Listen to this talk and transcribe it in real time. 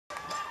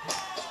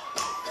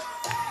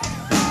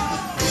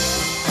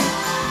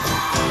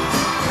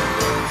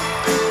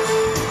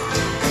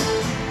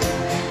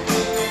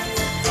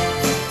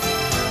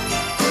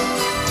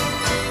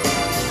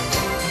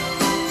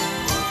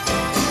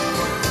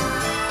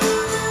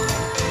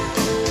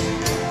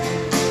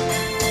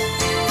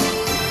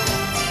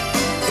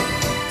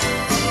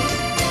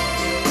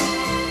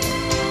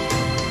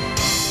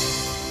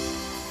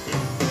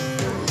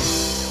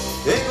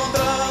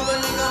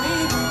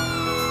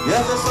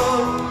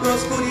la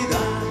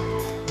oscuridad,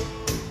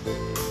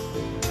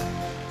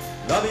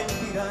 la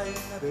mentira y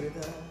la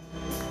verdad.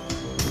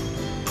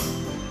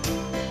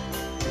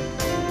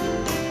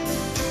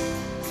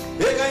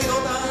 He caído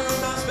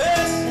tantas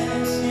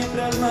veces,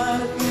 siempre al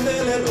margen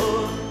del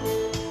error,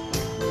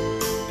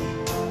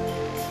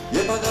 y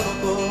he pagado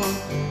con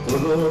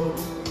dolor.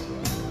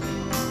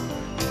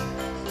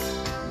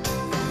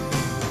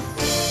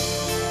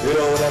 Pero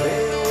ahora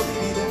veo mi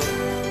vida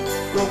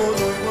como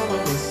nuevo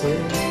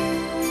amanecer,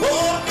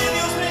 porque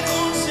Dios me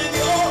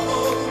concedió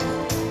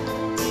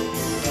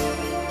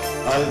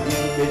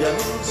alguien que ya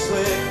no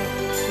sueño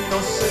y no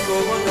sé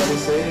cómo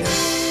agradecer.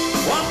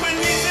 Cuando en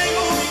mí se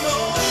iluminó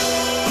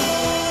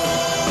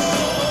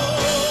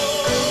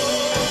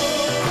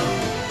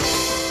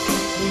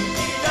mi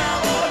vida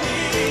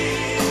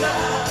bonita,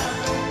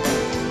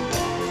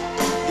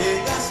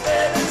 llegaste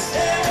del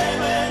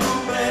cielo en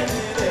nombre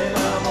del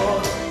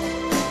amor,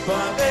 tu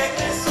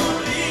alegre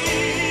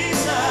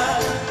sonrisa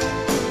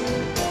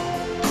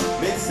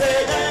me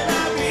enseña en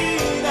la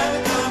vida el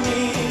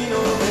camino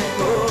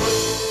mejor.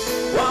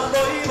 Cuando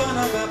iban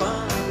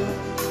acabando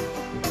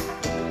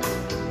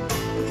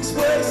mis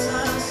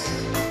fuerzas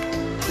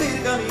de ir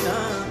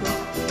caminando,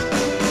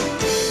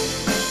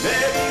 me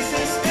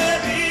dices que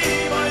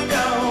vivo y que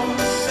aún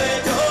sé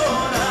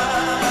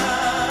llorar.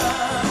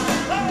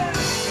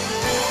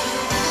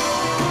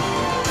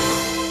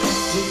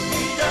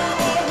 Chiquilla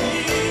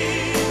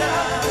bonita,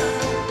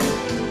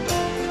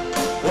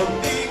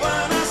 contigo ha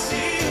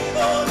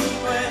nacido mi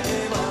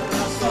nueva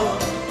razón.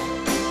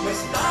 No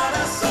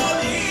estarás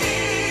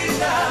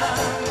solita,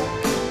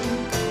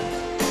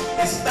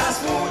 estás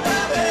muy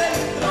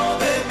adentro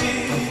de mi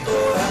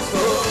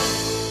corazón.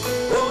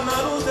 Con la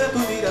luz de tu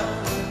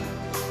mirada,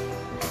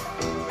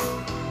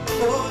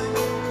 hoy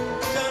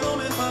ya no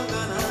me falta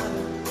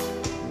nada.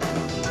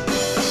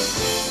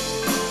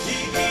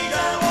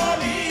 Chiquilla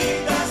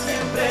bonita,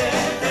 siempre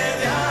te he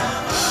de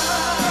amar.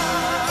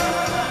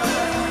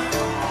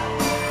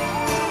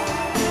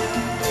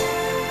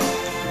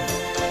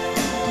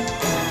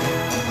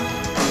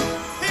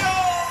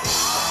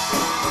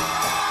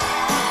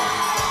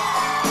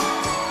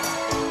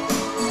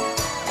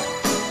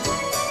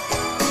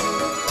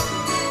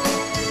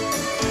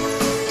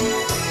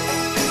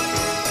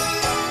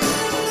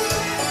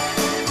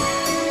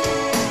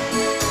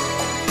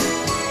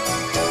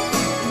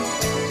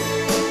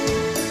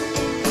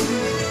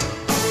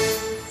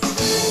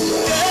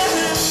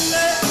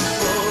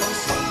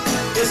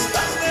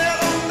 Estás de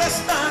donde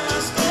están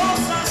las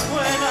cosas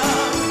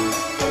buenas.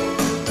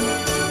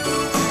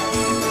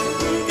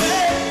 Qué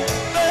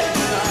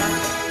pena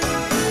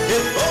que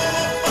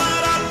todo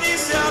para ti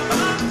sea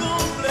tan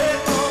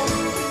complejo.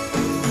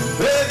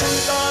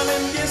 Pregúntale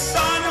en 10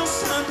 años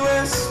a tu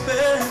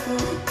espejo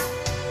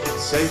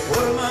si hay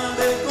forma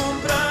de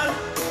comprar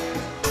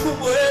un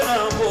buen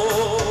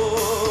amor.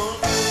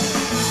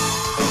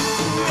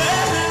 Qué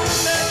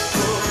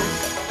lejos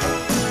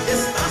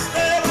estás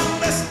de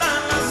donde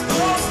están las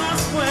cosas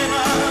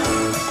buenas.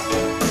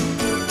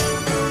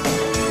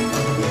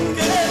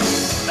 Qué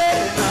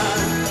pena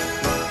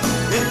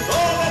que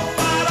todo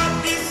para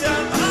ti sea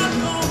tan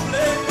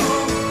complejo.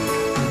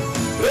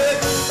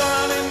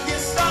 Pregúntale en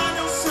 10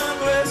 años a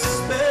tu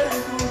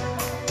espejo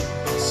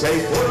si hay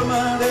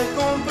forma de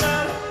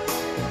comprar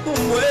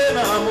un buen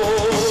amor.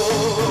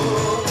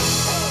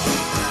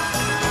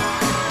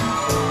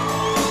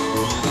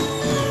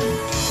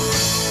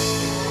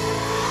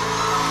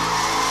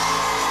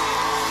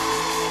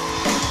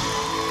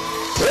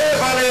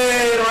 ¡Épale,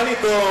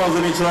 hermanitos de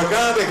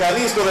Michoacán, de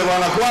Jalisco, de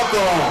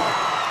Guanajuato,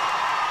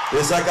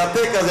 de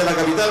Zacatecas, de la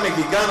capital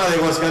mexicana, de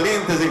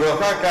Aguascalientes, de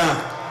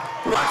Oaxaca!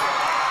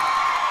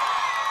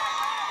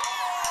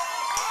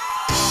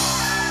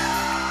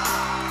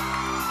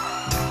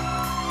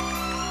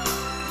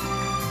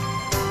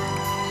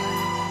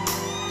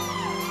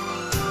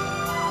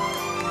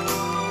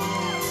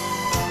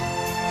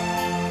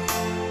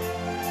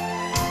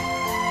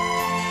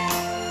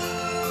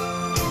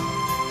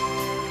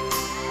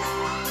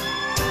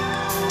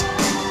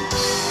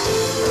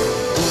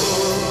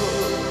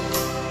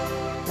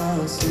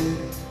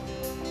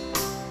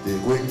 Te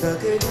cuenta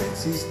que no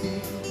exististe.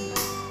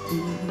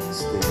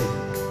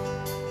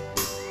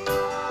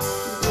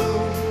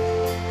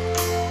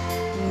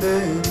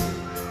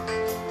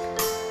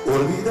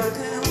 Olvida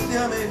que un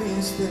día me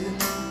viste.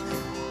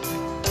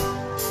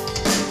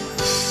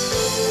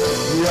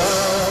 Ya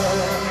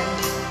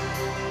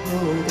no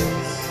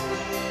ves,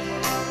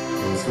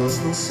 los dos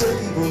nos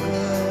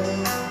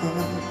equivocamos.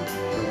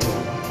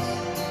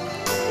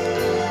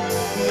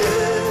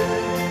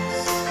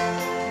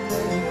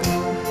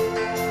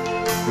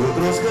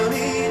 Otros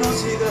caminos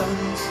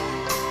sigamos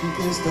y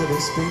que esta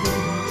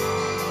despedida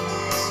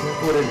sea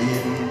por el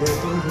bien de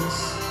todos.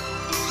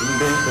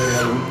 Inventaré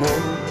algún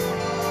modo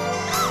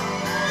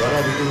para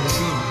vivir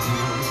sin ti.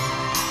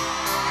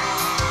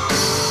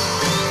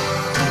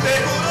 Te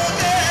juro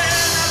que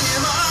nadie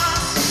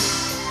más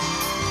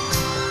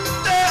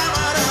te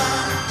amará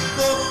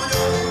como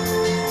yo.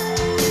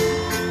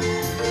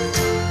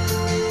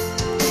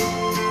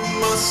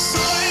 Mas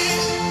hoy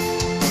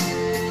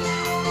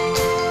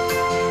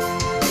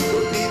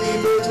por ti mi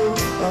pecho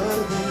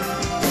arde,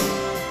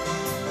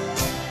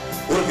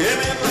 porque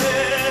me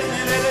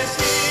duele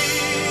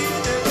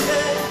decirte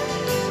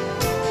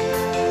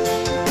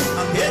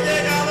que he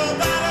llegado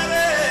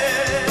tarde,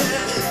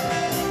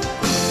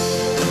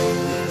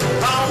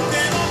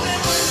 aunque no te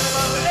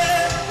vuelva a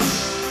ver.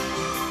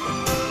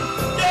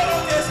 Quiero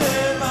que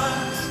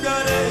sepas que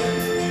haré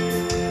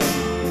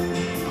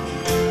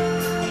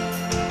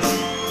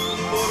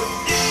por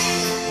ti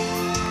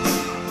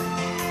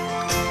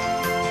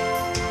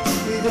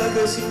mi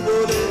viaje sin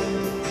poder,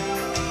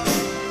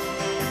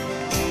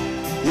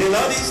 y en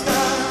la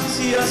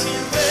distancia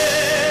siempre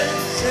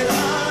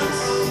serás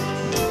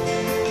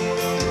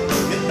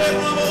mi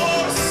eterno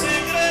amor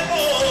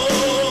secreto.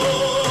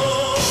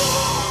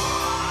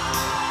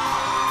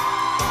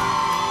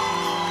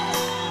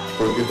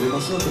 Porque entre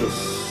nosotros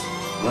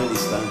no hay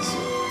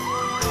distancia,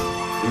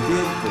 ni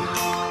tiempo,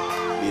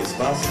 ni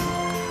espacio,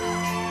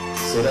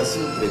 será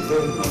siempre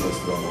eterno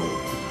nuestro amor.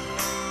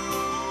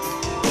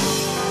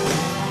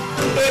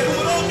 Te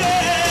juro que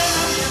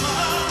nadie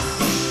más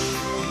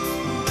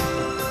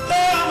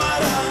te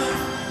amará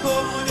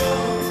como yo,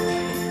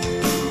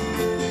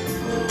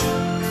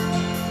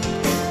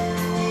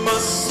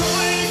 mas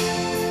hoy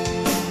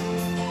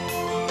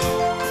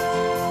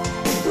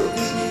por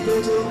ti mi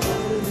pecho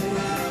arde,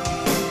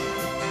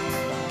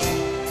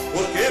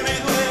 porque me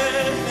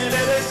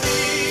duele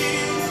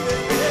decirte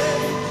que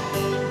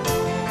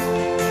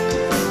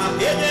a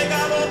ti he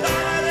llegado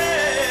tarde,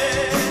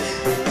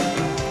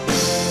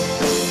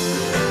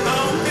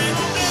 aunque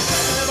no te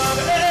vuelva a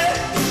ver.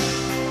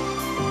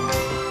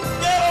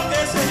 Quiero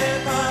que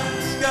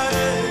sepas que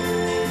haré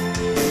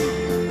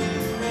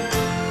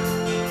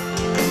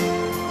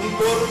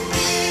por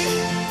ti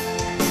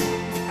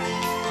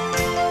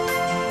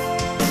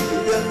mi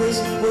viaje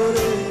sin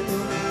boleto,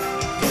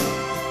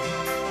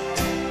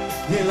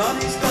 y en la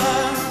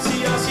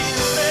distancia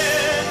siempre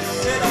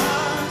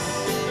serás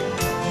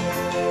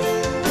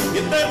mi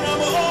eterno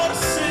amor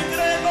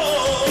secreto.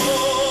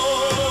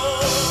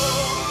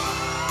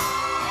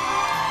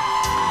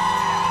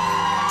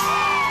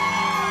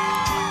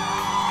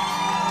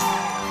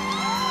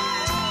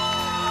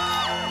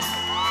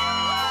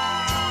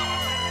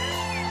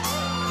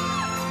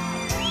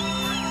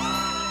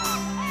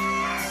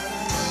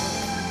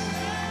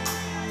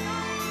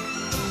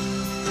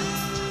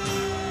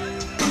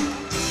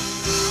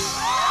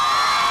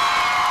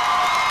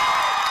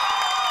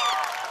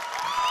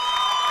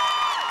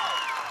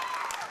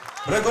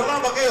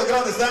 Recordando aquellos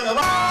grandes años.